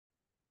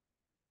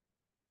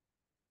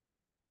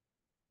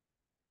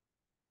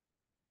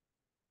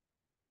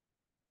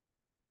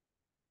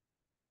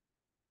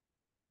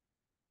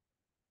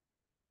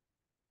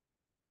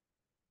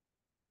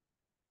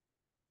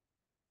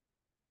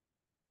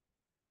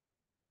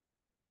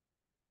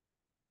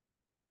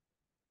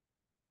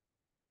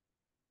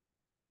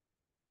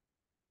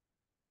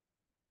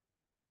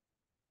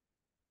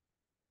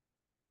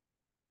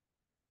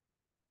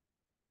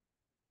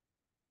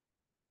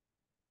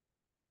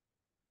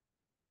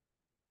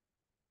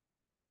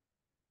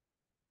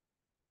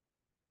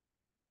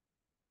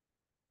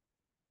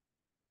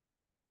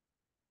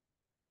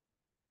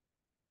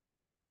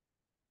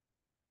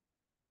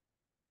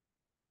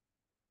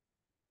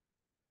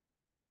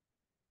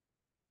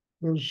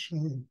Does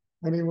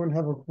anyone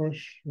have a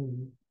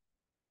question?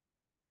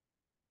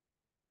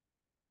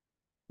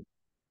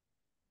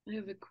 I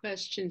have a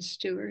question,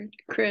 Stuart.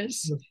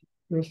 Chris. Yes,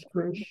 yes,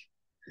 Chris.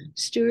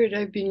 Stuart,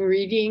 I've been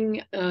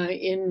reading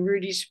in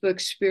Rudy's book,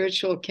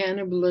 Spiritual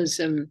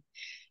Cannibalism,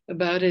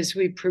 about as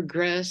we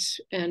progress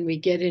and we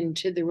get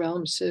into the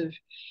realms of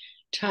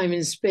time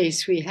and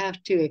space, we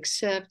have to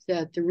accept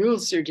that the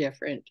rules are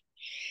different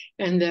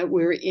and that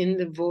we're in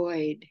the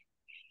void.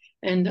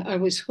 And I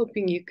was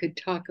hoping you could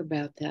talk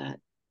about that.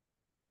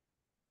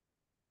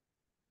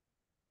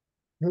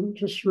 And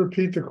just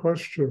repeat the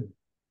question.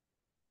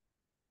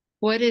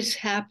 What is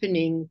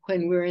happening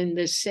when we're in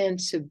the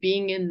sense of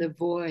being in the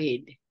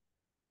void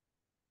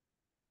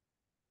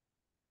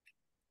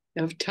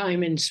of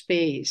time and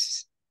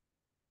space?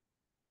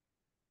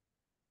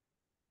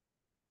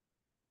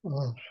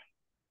 Uh,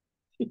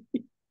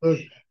 look,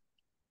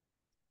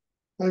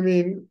 I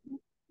mean,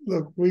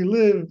 look, we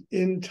live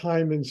in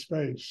time and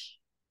space.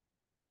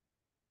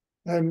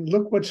 And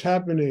look what's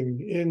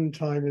happening in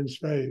time and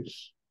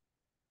space.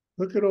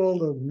 Look at all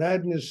the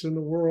madness in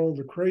the world,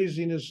 the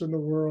craziness in the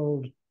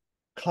world,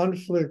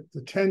 conflict,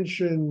 the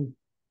tension,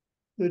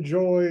 the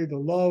joy, the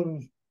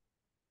love.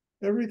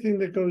 Everything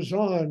that goes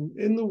on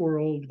in the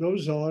world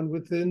goes on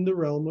within the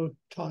realm of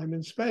time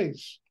and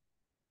space.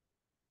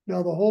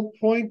 Now, the whole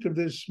point of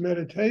this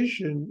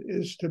meditation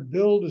is to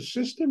build a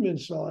system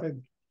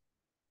inside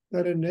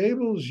that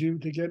enables you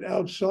to get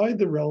outside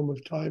the realm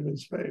of time and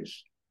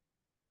space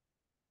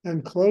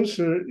and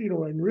closer,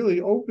 and really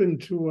open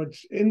to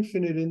what's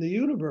infinite in the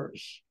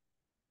universe.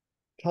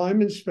 Time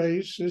and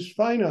space is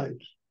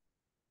finite,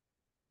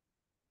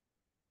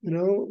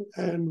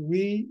 and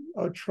we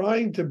are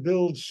trying to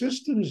build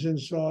systems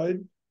inside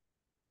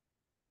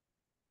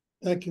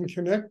that can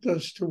connect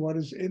us to what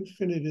is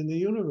infinite in the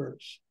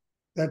universe,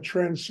 that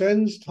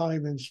transcends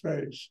time and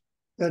space,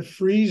 that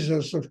frees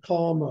us of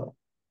karma,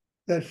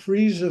 that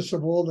frees us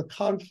of all the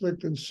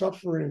conflict and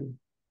suffering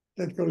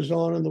that goes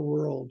on in the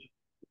world.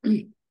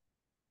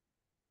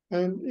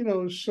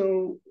 And,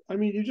 so, I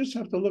mean, you just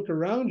have to look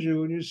around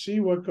you and you see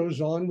what goes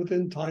on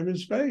within time and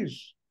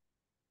space.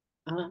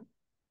 Uh,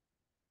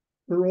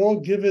 We're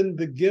all given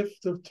the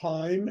gift of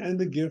time and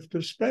the gift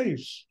of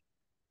space.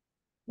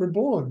 We're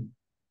born.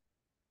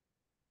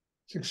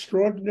 It's an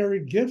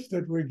extraordinary gift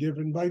that we're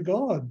given by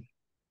God.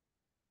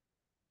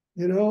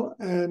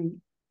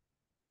 And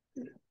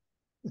the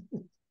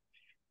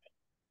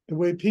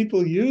way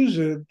people use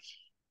it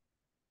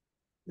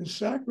is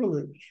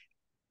sacrilege.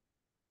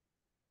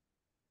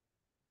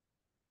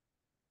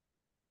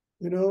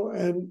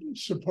 And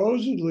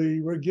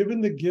supposedly we're given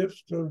the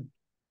gift of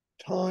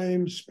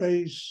time,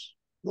 space,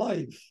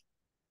 life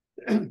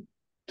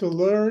to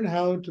learn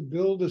how to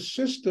build a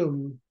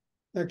system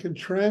that can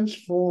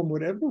transform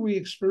whatever we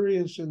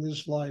experience in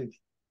this life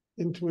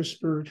into a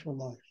spiritual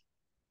life.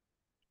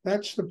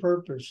 That's the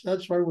purpose.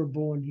 That's why we're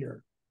born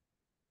here.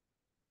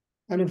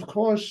 And of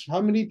course,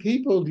 how many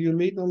people do you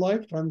meet in a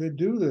lifetime that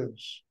do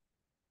this?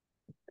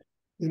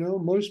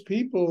 Most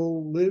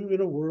people live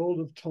in a world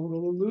of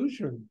total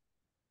illusion.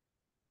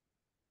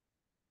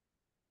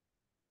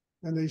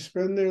 And they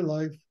spend their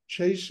life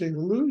chasing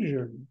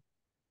illusion.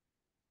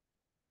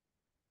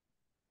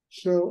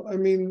 So, I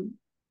mean,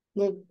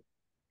 look,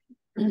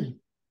 two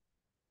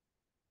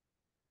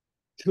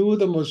of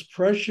the most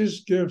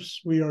precious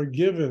gifts we are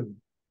given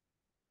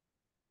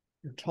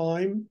are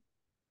time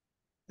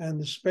and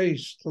the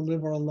space to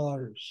live our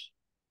lives.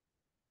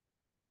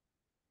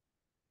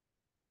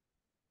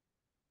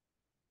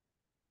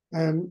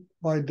 And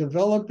by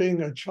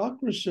developing a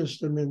chakra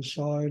system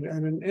inside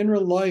and an inner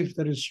life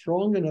that is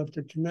strong enough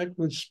to connect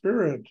with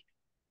spirit,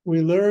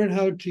 we learn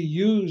how to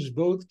use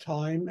both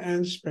time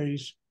and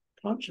space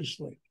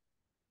consciously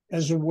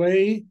as a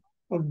way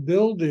of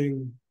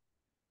building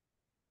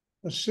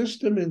a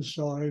system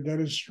inside that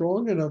is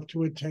strong enough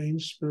to attain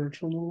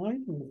spiritual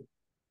enlightenment.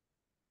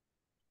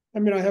 I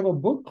mean, I have a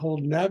book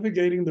called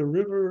Navigating the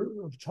River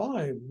of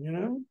Time,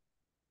 and,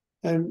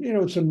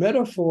 it's a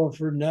metaphor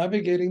for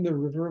navigating the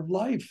river of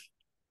life.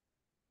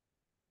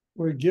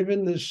 We're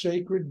given this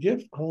sacred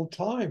gift called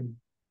time.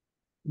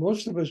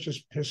 Most of us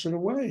just piss it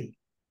away.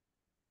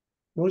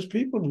 Most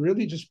people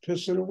really just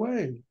piss it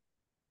away.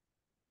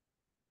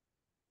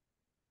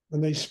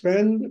 And they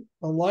spend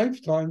a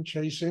lifetime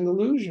chasing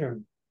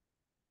illusion.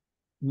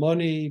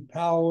 Money,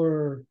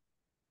 power,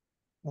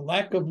 a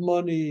lack of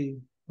money,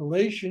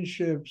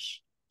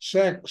 relationships,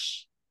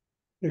 sex,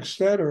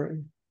 etc.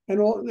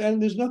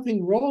 And there's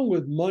nothing wrong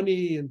with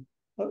money and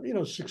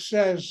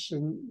success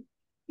and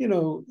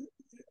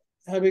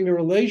having a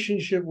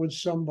relationship with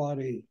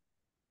somebody.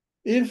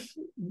 If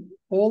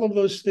all of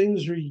those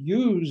things are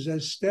used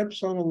as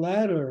steps on a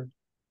ladder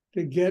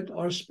to get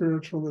our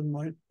spiritual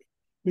enlightenment,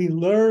 we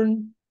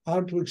learn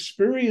how to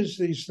experience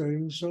these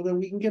things so that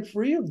we can get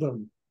free of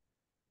them.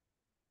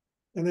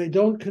 And they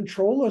don't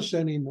control us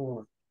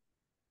anymore.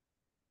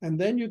 And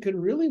then you can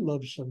really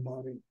love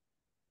somebody.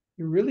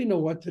 You really know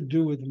what to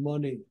do with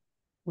money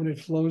when it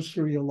flows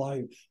through your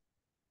life.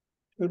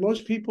 But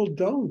most people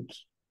don't.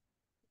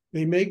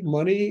 They make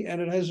money,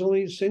 and it has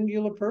only a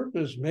singular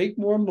purpose: make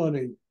more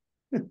money.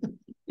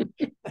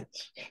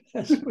 that's,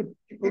 that's what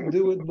people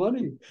do with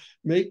money.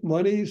 Make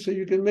money so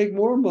you can make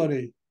more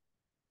money.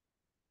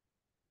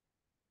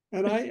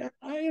 And I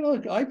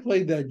look, I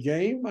played that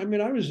game. I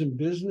mean, I was in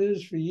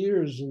business for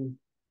years, and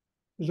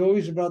it was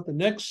always about the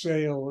next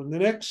sale and the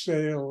next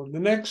sale and the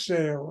next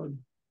sale, and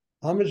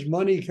how much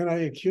money can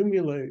I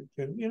accumulate?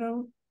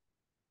 And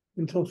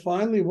until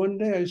finally one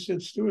day I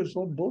said, Stuart, it's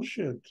all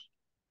bullshit.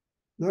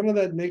 None of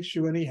that makes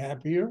you any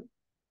happier.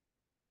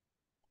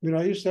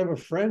 I used to have a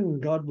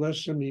friend, God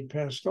bless him, he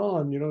passed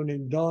on,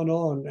 named Don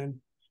On, and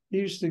he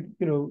used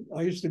to,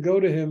 I used to go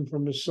to him for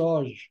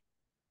massage.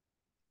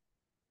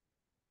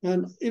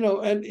 And,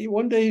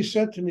 one day he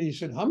said to me, he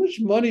said, how much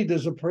money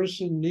does a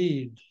person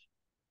need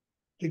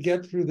to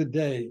get through the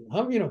day?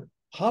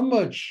 How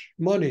much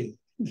money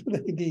do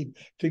they need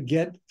to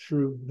get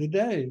through the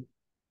day?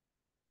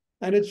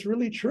 And it's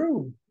really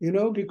true,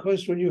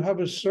 because when you have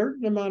a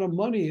certain amount of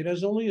money, it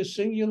has only a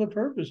singular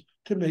purpose: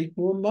 to make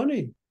more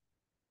money.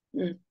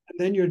 And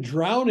then you're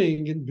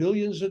drowning in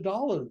billions of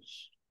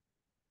dollars.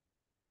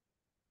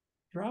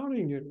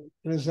 Drowning in it.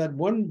 There's that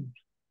one,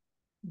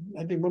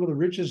 I think one of the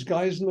richest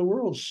guys in the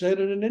world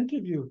said in an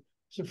interview,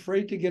 he's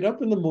afraid to get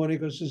up in the morning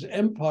because his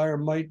empire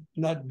might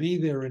not be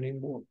there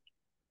anymore.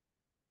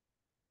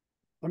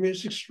 I mean,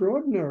 it's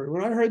extraordinary.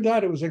 When I heard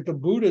that, it was like the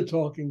Buddha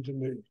talking to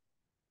me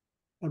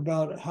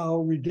about how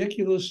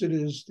ridiculous it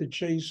is to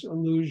chase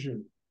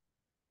illusion.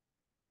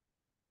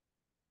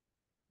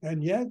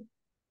 And yet,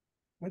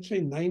 I'd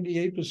say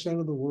 98%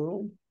 of the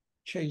world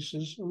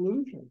chases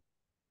illusion.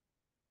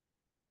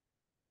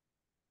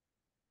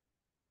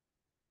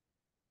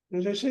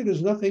 As I say,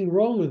 there's nothing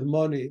wrong with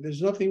money.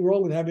 There's nothing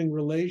wrong with having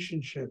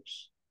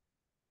relationships.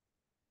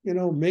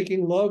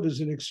 Making love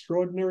is an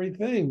extraordinary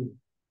thing.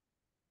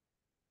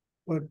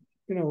 But,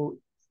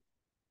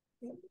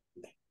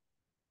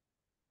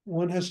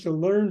 one has to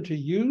learn to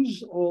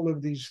use all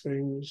of these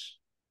things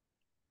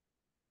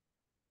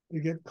to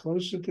get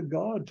closer to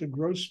God, to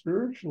grow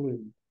spiritually.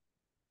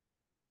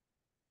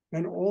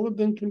 And all of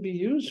them can be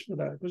used for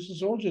that, because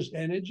it's all just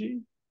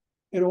energy.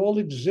 It all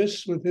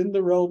exists within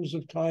the realms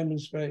of time and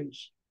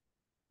space.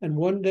 And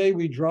one day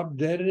we drop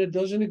dead and it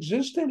doesn't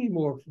exist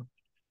anymore.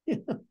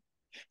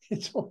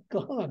 It's all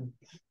gone.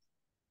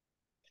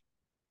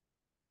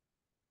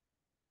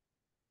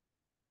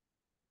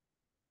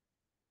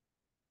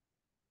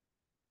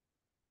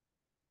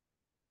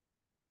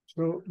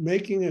 So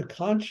making a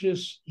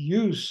conscious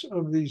use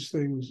of these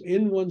things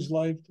in one's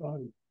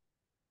lifetime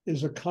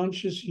is a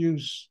conscious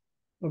use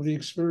of the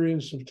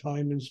experience of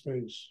time and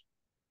space,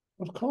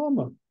 of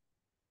karma.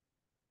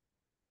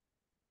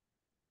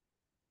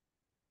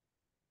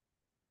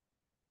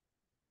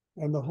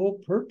 And the whole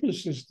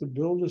purpose is to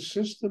build a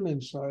system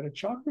inside, a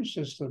chakra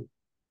system,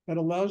 that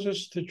allows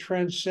us to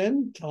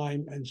transcend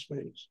time and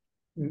space,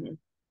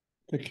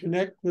 to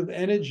connect with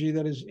energy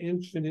that is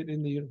infinite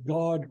in the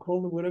God,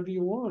 call it whatever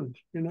you want,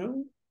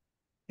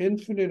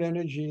 infinite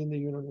energy in the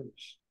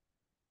universe.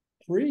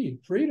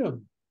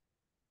 Freedom,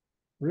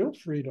 real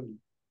freedom.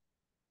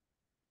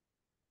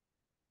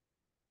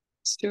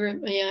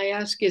 Stuart, may I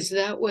ask, is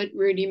that what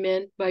Rudy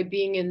meant by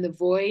being in the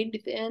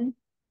void then?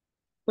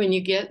 When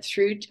you get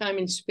through time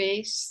and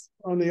space?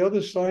 On the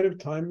other side of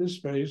time and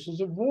space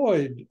is a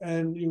void,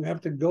 and you have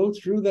to go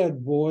through that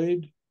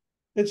void.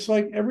 It's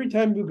like every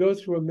time you go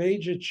through a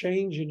major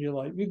change in your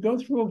life, you go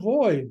through a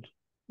void.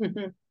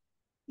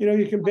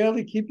 You can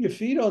barely keep your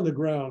feet on the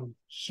ground.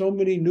 So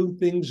many new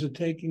things are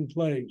taking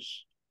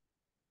place.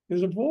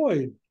 There's a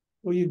void.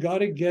 Well, you got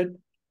to get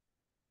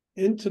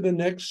into the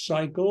next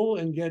cycle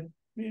and get,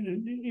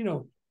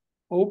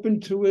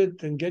 open to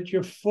it and get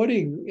your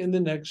footing in the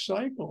next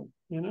cycle,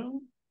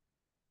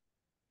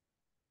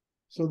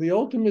 So the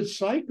ultimate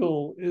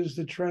cycle is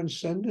the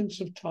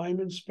transcendence of time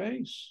and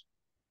space.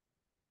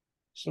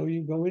 So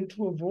you go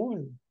into a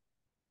void.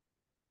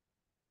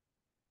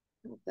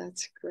 Well,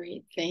 that's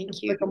great. Thank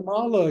it's you. It's like a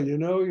mala, you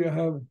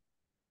have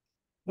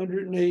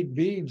 108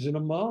 beads in a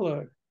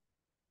mala.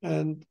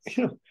 And,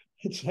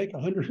 it's like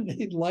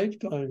 108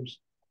 lifetimes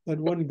that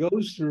one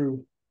goes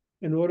through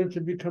in order to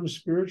become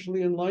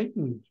spiritually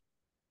enlightened.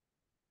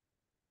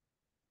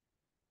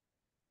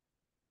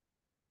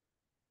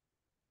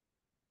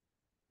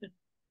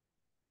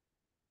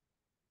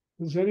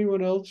 Does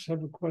anyone else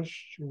have a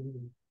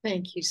question?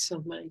 Thank you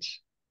so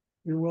much.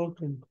 You're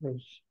welcome,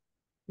 Chris.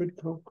 Good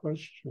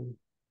question.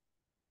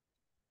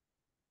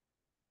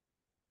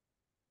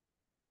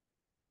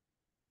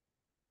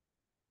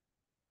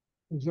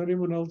 Does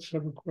anyone else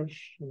have a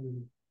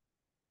question?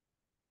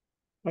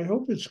 I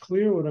hope it's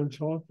clear what I'm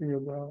talking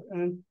about.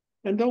 And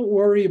don't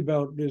worry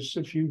about this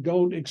if you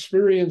don't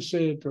experience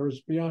it or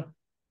it's beyond.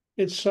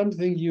 It's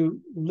something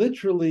you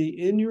literally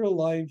in your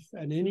life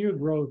and in your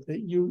growth that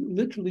you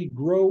literally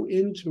grow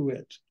into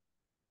it.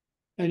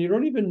 And you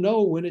don't even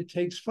know when it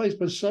takes place,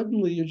 but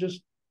suddenly you're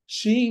just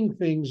seeing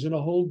things in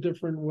a whole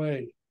different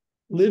way,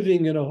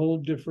 living in a whole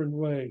different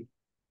way.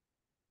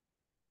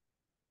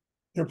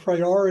 Your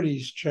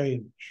priorities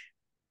change.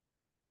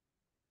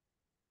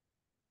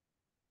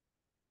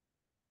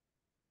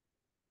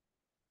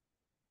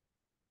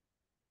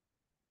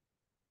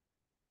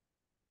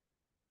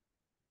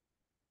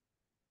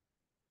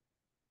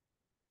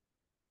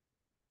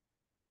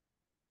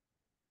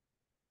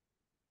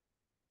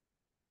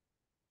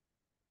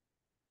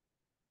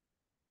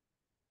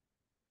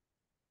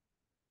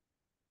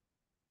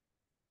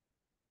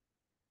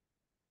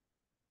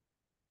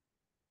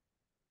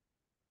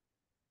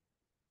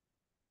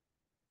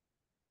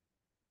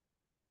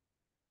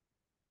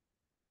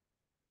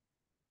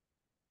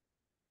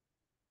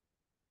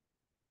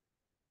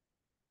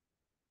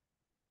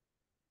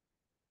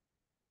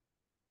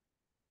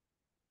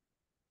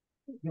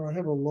 I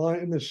have a line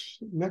in this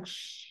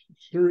next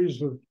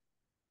series of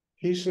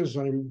pieces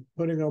I'm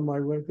putting on my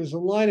web. There's a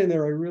line in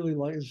there I really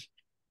like. Is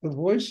the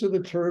voice of the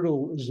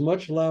turtle is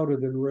much louder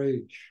than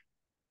rage.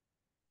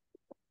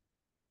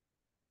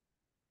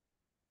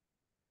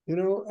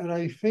 And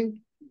I think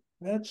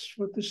that's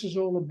what this is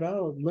all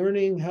about,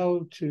 learning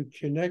how to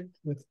connect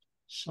with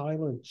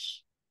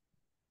silence,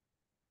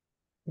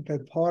 with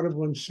that part of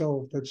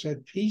oneself that's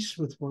at peace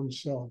with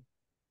oneself,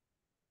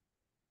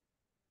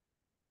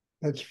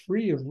 that's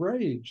free of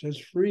rage, that's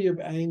free of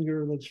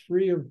anger, that's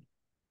free of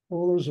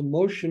all those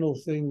emotional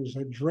things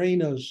that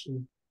drain us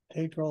and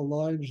take our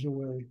lives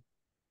away.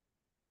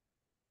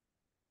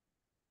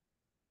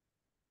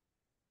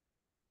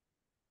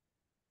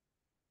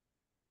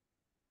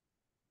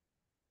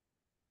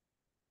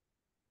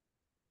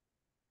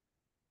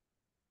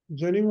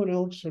 Does anyone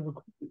else have a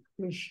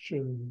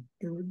question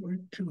they would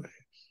like to ask?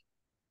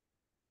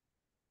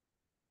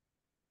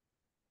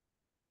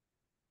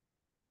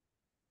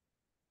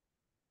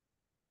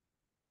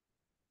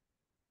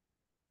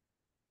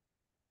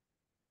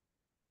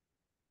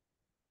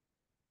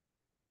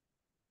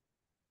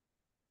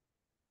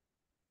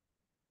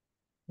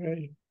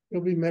 Okay,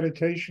 there'll be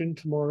meditation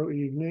tomorrow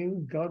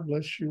evening. God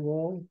bless you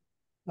all.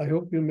 I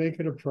hope you make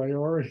it a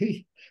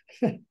priority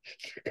to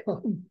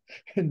come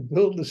and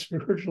build a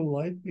spiritual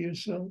life for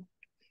yourself.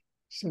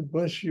 So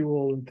bless you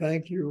all and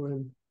thank you.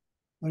 And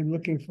I'm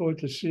looking forward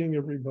to seeing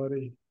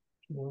everybody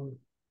tomorrow.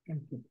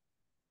 Thank you.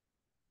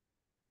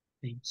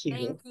 Thank you.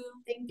 Thank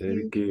you.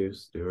 Thank you,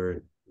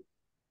 Stuart.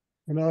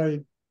 Good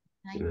night.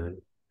 Good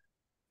night.